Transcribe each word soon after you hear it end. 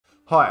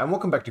Hi, and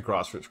welcome back to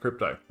Grassroots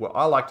Crypto, where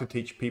I like to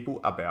teach people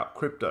about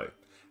crypto.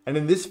 And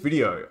in this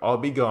video, I'll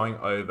be going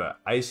over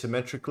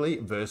asymmetrically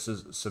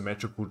versus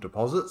symmetrical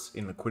deposits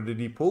in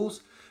liquidity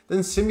pools,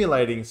 then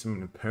simulating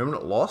some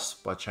impermanent loss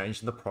by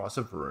changing the price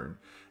of Rune,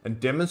 and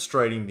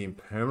demonstrating the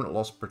impermanent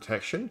loss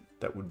protection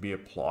that would be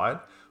applied,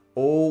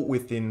 all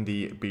within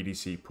the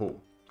BTC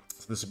pool.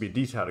 So this will be a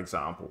detailed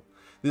example.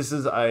 This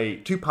is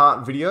a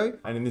two-part video,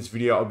 and in this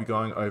video, I'll be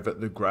going over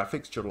the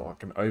graphics, just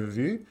like an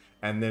overview.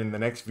 And then in the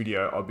next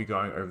video, I'll be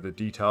going over the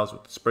details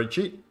with the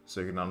spreadsheet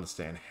so you can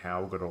understand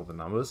how we got all the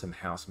numbers and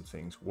how some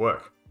things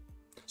work.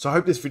 So I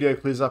hope this video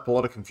clears up a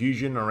lot of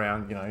confusion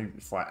around,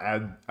 if I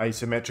add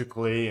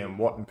asymmetrically and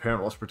what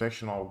impermanent loss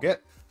protection I'll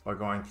get by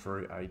going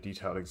through a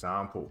detailed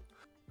example.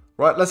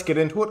 Right, let's get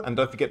into it. And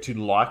don't forget to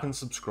like and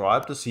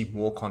subscribe to see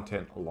more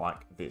content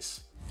like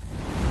this.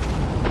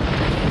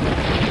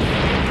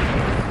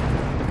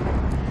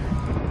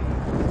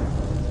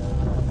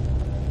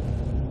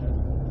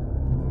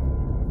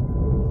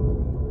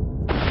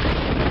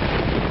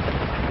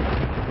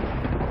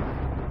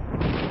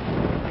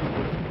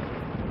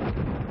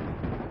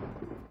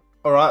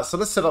 All right, so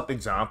let's set up the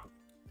example.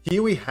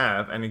 Here we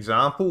have an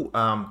example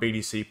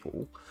BTC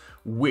pool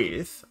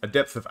with a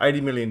depth of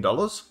 $80 million.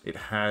 It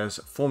has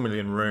 4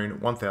 million Rune,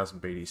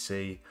 1,000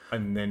 BTC,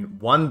 and then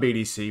 1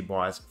 BTC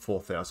buys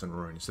 4,000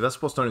 Rune. So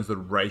that's what's known as the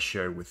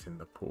ratio within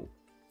the pool.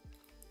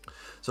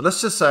 So let's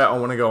just say I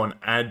want to go and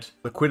add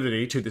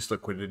liquidity to this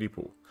liquidity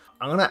pool.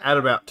 I'm going to add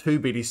about 2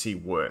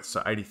 BTC worth,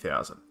 so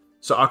 80,000.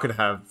 So I could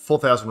have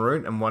 4,000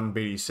 Rune and 1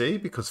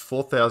 BTC because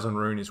 4,000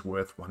 Rune is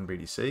worth 1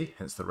 BTC,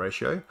 hence the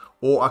ratio.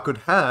 Or I could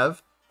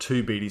have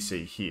 2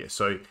 BTC here.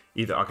 So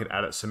either I could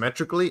add it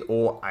symmetrically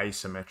or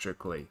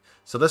asymmetrically.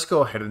 So let's go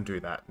ahead and do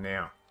that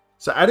now.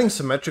 So adding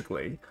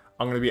symmetrically,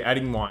 I'm going to be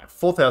adding my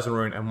 4,000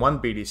 Rune and 1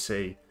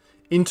 BTC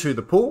into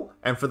the pool.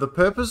 And for the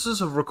purposes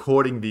of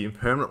recording the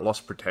impermanent loss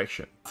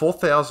protection,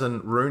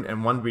 4,000 Rune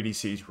and 1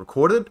 BTC is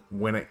recorded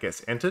when it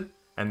gets entered.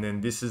 And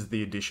then this is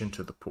the addition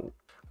to the pool.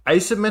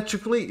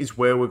 Asymmetrically is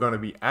where we're going to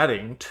be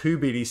adding 2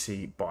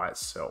 BTC by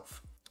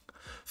itself.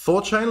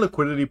 THORChain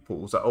liquidity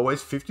pools are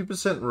always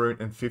 50% Rune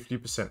and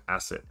 50%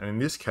 asset, and in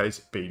this case,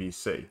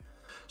 BTC.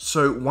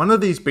 So one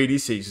of these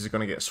BTCs is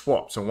going to get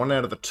swapped. So one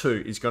out of the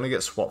two is going to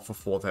get swapped for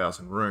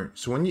 4,000 Rune.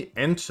 So when you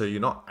enter,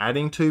 you're not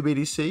adding 2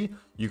 BTC,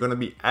 you're going to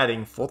be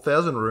adding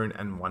 4,000 Rune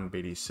and 1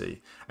 BTC.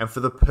 And for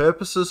the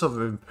purposes of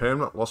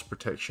impermanent loss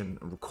protection,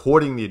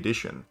 recording the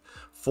addition,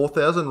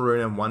 4,000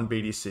 Rune and 1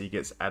 BTC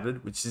gets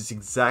added, which is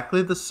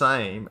exactly the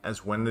same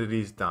as when it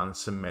is done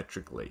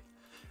symmetrically.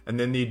 And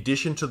then the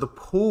addition to the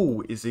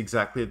pool is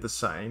exactly the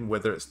same,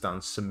 whether it's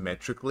done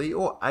symmetrically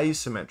or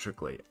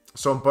asymmetrically.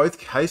 So in both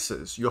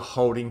cases, you're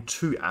holding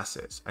 2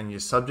 assets and you're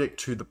subject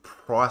to the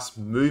price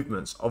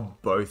movements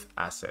of both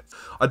assets.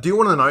 I do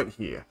want to note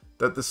here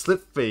that the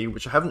slip fee,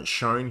 which I haven't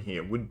shown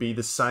here, would be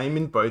the same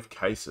in both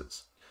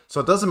cases.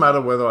 So it doesn't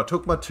matter whether I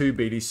took my 2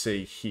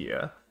 BTC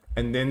here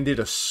and then did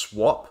a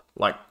swap,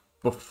 like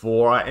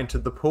before I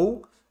entered the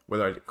pool,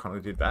 whether I kind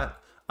of did that,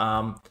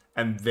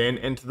 and then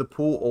enter the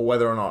pool, or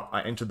whether or not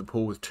I entered the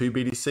pool with 2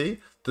 BTC,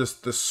 the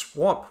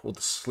swap or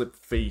the slip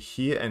fee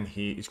here and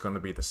here is going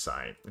to be the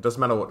same. It doesn't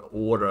matter what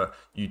order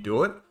you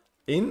do it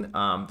in,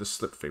 the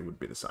slip fee would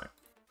be the same.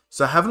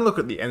 So having a look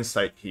at the end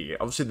state here,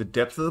 obviously the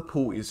depth of the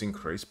pool is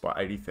increased by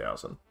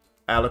 80,000.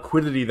 Our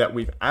liquidity that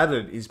we've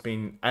added is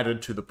being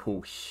added to the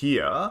pool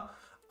here,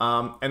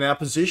 and our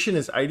position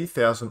is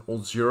 80,000 or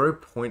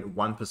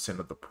 0.1%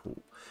 of the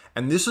pool.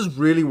 And this is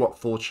really what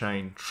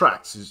THORChain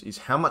tracks, is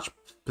how much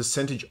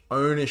percentage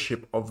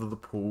ownership of the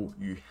pool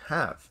you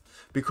have.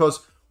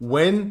 Because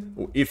when,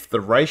 or if the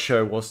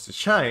ratio was to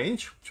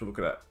change, which we'll look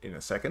at in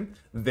a second,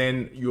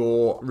 then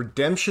your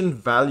redemption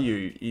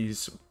value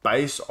is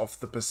based off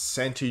the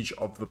percentage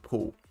of the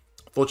pool.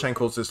 THORChain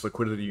calls this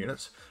liquidity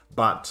units,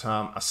 but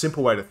a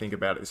simple way to think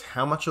about it is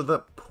how much of the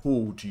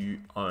pool do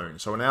you own?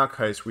 So in our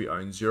case, we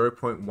own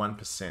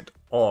 0.1%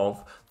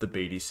 of the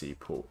BTC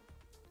pool.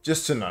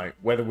 Just to note,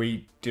 whether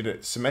we did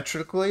it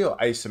symmetrically or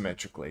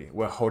asymmetrically,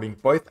 we're holding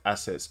both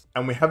assets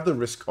and we have the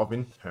risk of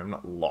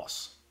impermanent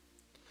loss.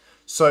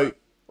 So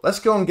let's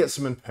go and get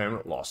some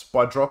impermanent loss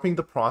by dropping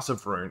the price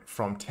of Rune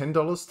from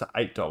 $10 to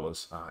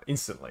 $8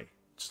 instantly.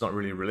 It's not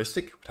really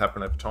realistic, it would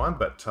happen over time,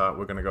 but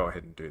we're going to go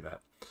ahead and do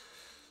that.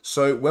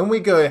 So when we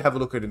go have a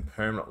look at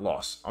impermanent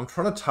loss, I'm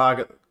trying to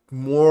target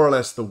more or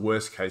less the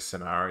worst case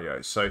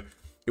scenario. So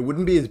it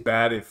wouldn't be as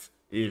bad if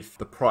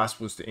the price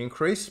was to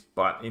increase,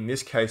 but in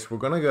this case, we're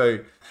going to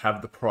go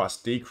have the price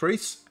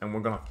decrease, and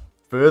we're going to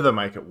further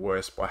make it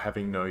worse by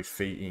having no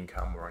fee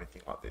income or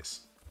anything like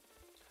this.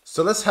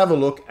 So let's have a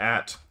look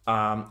at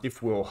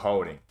if we're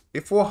holding.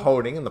 If we're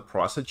holding and the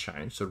price had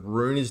changed, so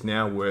Rune is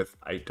now worth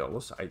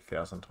 $8,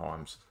 8,000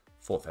 times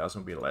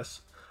 4,000 would be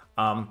less.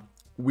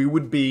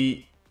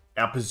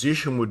 Our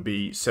position would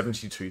be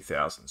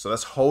 72,000. So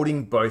that's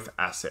holding both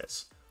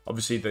assets.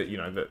 Obviously,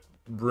 the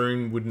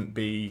Rune wouldn't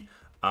be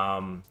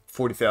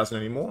 40,000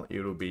 anymore.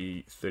 It'll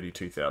be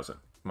 32,000.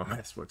 My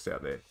maths works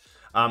out there.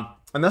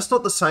 And that's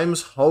not the same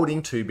as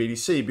holding 2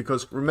 BTC,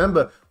 because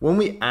remember, when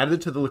we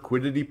added to the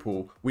liquidity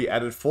pool, we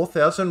added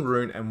 4,000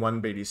 Rune and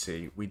 1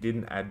 BTC. We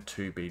didn't add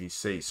 2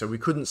 BTC. So we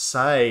couldn't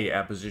say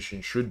our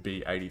position should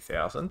be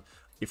 80,000.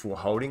 If we're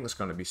holding, it's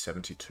going to be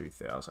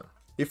 72,000.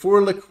 If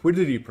we're a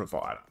liquidity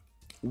provider,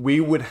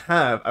 we would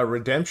have a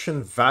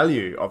redemption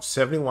value of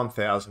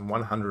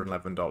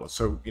 $71,111.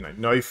 So,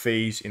 no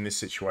fees in this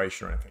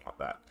situation or anything like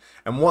that.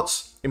 And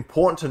what's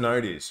important to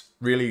note is,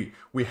 really,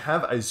 we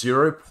have a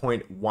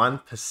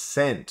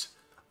 0.1%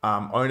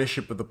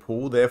 ownership of the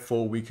pool.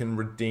 Therefore, we can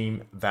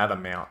redeem that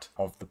amount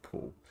of the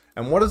pool.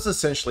 And what has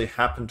essentially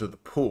happened to the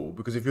pool?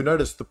 Because if you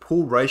notice, the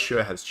pool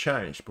ratio has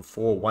changed.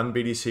 Before, 1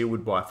 BTC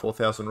would buy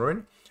 4,000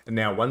 Rune, and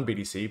now 1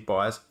 BTC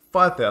buys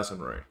 5,000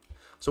 Rune.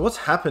 So what's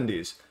happened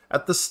is,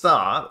 at the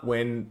start,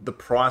 when the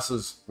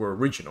prices were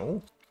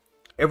original,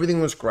 everything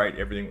was great,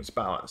 everything was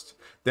balanced.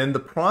 Then the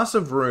price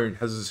of Rune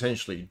has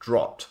essentially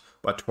dropped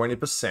by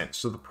 20%,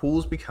 so the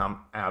pool's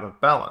become out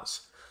of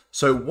balance.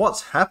 So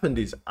what's happened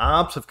is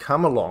ARBs have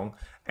come along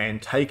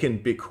and taken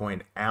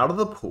Bitcoin out of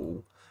the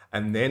pool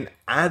and then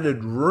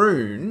added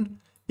Rune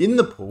in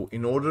the pool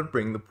in order to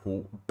bring the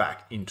pool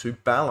back into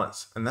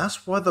balance. And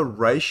that's why the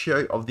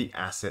ratio of the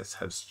assets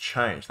has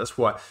changed. That's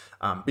why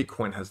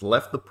Bitcoin has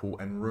left the pool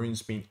and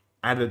Rune's been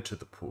added to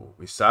the pool.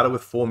 We started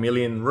with 4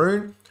 million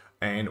Rune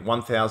and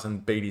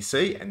 1,000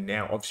 BTC, and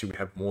now obviously we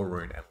have more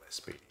Rune and less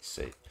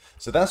BTC.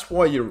 So that's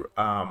why your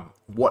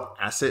what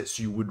assets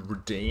you would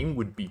redeem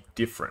would be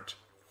different.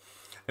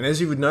 And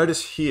as you would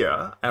notice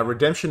here, our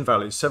redemption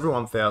value is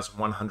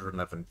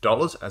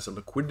 $71,111 as a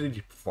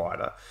liquidity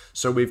provider.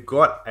 So we've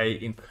got an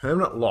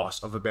impermanent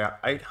loss of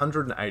about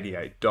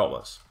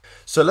 $888.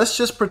 So let's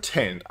just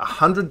pretend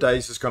 100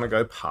 days is going to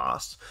go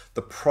past.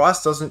 The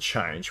price doesn't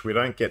change. We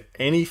don't get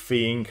any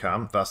fee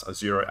income, thus a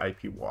zero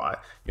APY.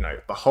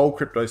 The whole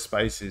crypto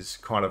space is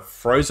kind of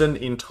frozen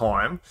in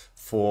time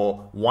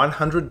for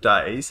 100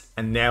 days.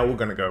 And now we're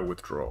going to go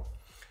withdrawal.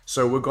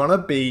 So we're going to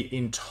be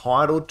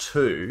entitled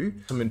to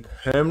some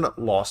impermanent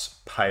loss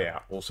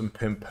payout or some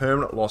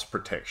impermanent loss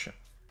protection.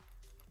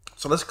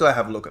 So let's go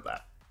have a look at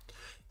that.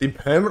 The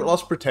impermanent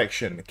loss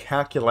protection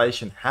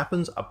calculation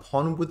happens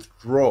upon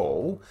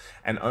withdrawal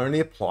and only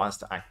applies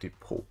to active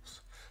pools.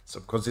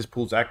 So because this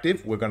pool's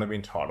active, we're going to be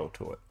entitled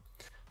to it.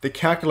 The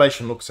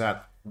calculation looks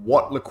at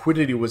what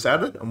liquidity was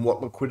added and what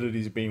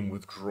liquidity is being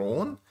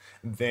withdrawn,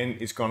 then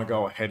it's going to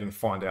go ahead and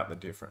find out the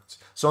difference.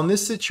 So in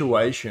this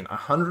situation,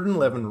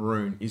 111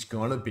 Rune is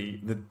going to be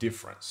the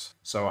difference.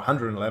 So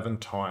 111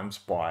 times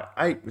by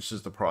 8, which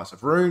is the price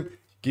of Rune,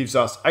 gives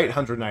us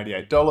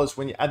 $888.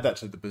 When you add that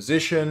to the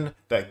position,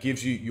 that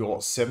gives you your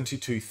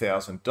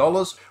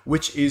 $72,000,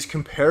 which is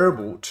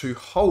comparable to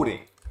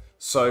holding.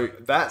 So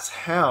that's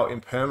how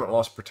impermanent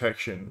loss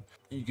protection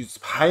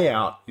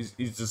payout is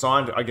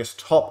designed to, I guess,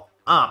 top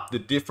up the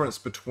difference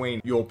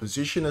between your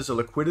position as a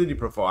liquidity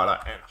provider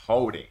and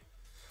holding.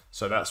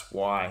 So that's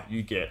why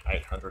you get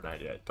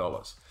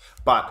 $888.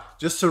 But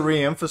just to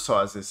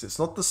re-emphasize this, it's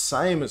not the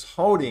same as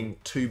holding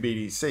 2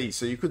 BTC.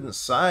 So you couldn't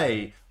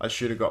say I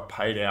should have got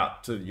paid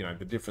out to,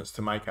 the difference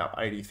to make up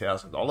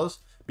 $80,000,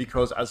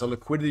 because as a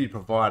liquidity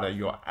provider,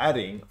 you're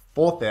adding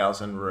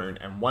 4,000 Rune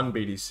and 1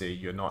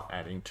 BTC. You're not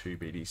adding 2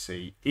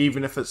 BTC,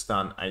 even if it's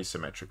done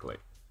asymmetrically.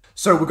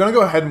 So we're going to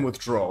go ahead and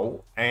withdraw,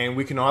 and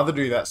we can either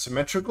do that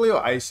symmetrically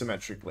or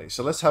asymmetrically.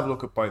 So let's have a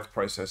look at both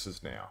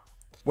processes now.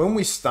 When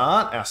we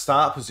start, our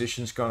start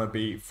position is going to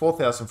be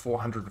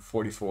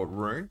 4,444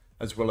 Rune,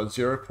 as well as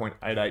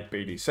 0.88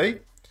 BTC.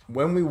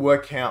 When we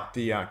work out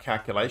the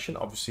calculation,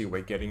 obviously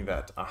we're getting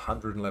that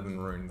 111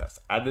 Rune that's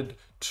added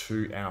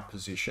to our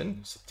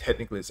position. So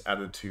technically it's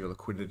added to your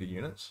liquidity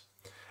units.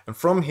 And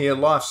from here,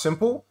 life's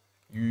simple.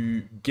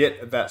 You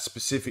get that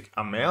specific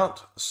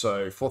amount.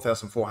 So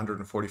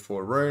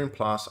 4,444 Rune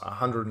plus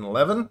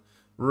 111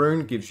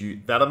 Rune gives you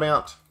that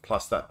amount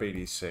plus that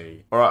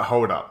BTC. All right,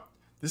 hold up.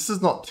 This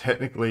is not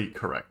technically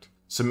correct.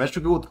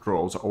 Symmetrical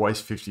withdrawals are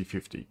always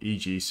 50-50,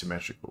 e.g.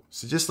 symmetrical.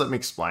 So just let me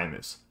explain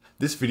this.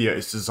 This video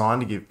is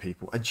designed to give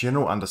people a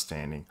general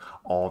understanding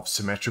of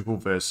symmetrical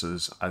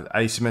versus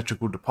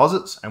asymmetrical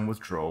deposits and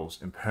withdrawals,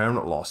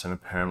 impermanent loss and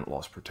impermanent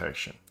loss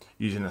protection,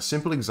 using a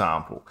simple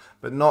example,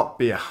 but not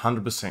be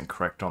 100%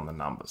 correct on the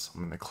numbers. I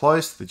mean, they're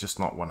close, they're just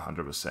not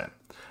 100%.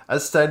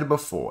 As stated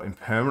before,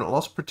 impermanent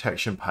loss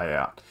protection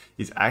payout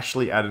is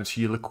actually added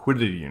to your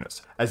liquidity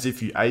units, as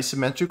if you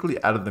asymmetrically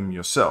added them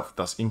yourself,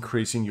 thus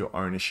increasing your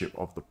ownership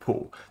of the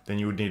pool. Then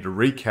you would need to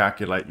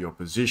recalculate your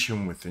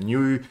position with the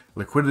new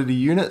liquidity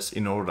units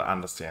in order to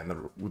understand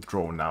the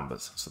withdrawal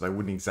numbers. So they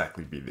wouldn't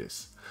exactly be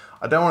this.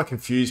 I don't want to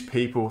confuse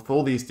people with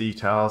all these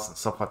details and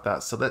stuff like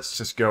that, so let's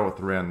just go with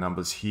the round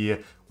numbers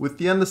here with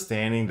the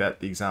understanding that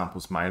the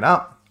example's made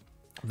up.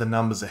 The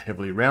numbers are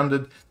heavily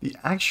rounded. The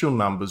actual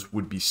numbers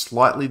would be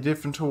slightly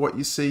different to what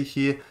you see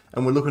here,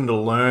 and we're looking to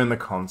learn the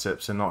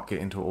concepts and not get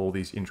into all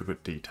these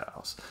intricate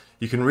details.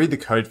 You can read the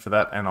code for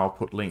that, and I'll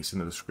put links in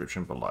the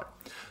description below.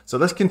 So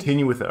let's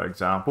continue with our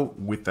example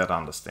with that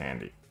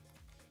understanding.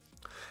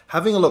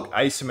 Having a look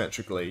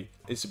asymmetrically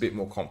is a bit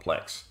more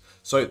complex.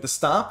 So the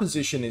start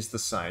position is the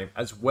same,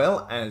 as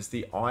well as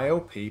the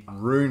ILP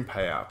rune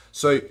payout.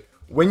 So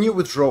when you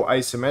withdraw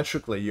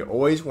asymmetrically, you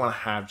always want to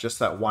have just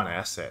that one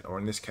asset, or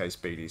in this case,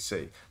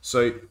 BDC.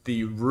 So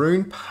the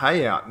rune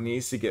payout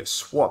needs to get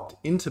swapped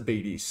into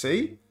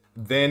BDC.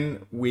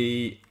 Then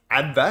we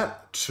add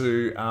that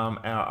to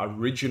our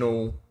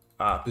original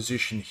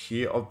position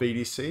here of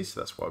BDC. So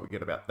that's why we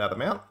get about that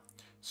amount.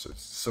 So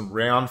some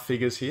round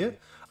figures here.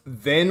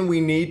 Then we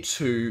need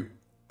to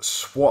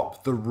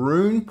swap the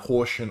rune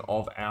portion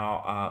of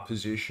our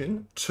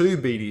position to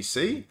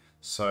BDC.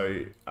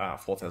 So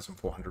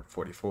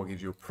 4,444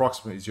 gives you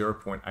approximately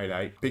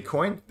 0.88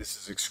 Bitcoin. This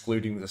is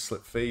excluding the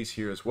slip fees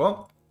here as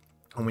well.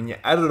 And when you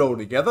add it all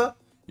together,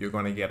 you're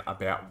going to get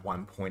about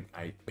 1.8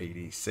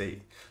 BDC.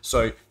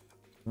 So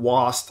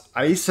whilst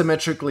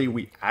asymmetrically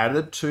we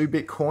added 2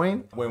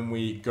 Bitcoin, when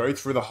we go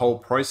through the whole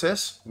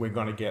process, we're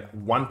going to get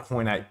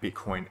 1.8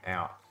 Bitcoin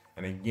out.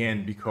 And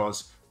again,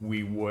 because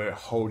we were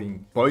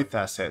holding both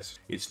assets,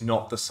 it's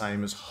not the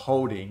same as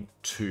holding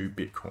 2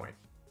 Bitcoin.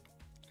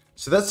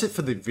 So that's it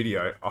for the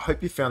video. I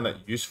hope you found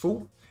that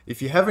useful.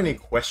 If you have any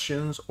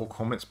questions or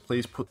comments,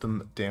 please put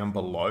them down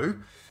below.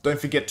 Don't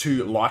forget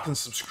to like and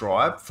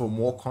subscribe for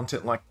more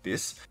content like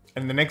this.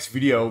 And the next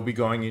video will be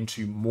going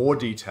into more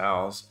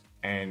details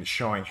and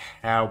showing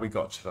how we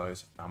got to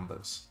those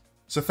numbers.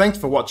 So thanks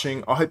for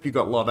watching. I hope you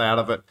got a lot out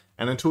of it.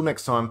 And until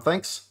next time,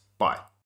 thanks. Bye.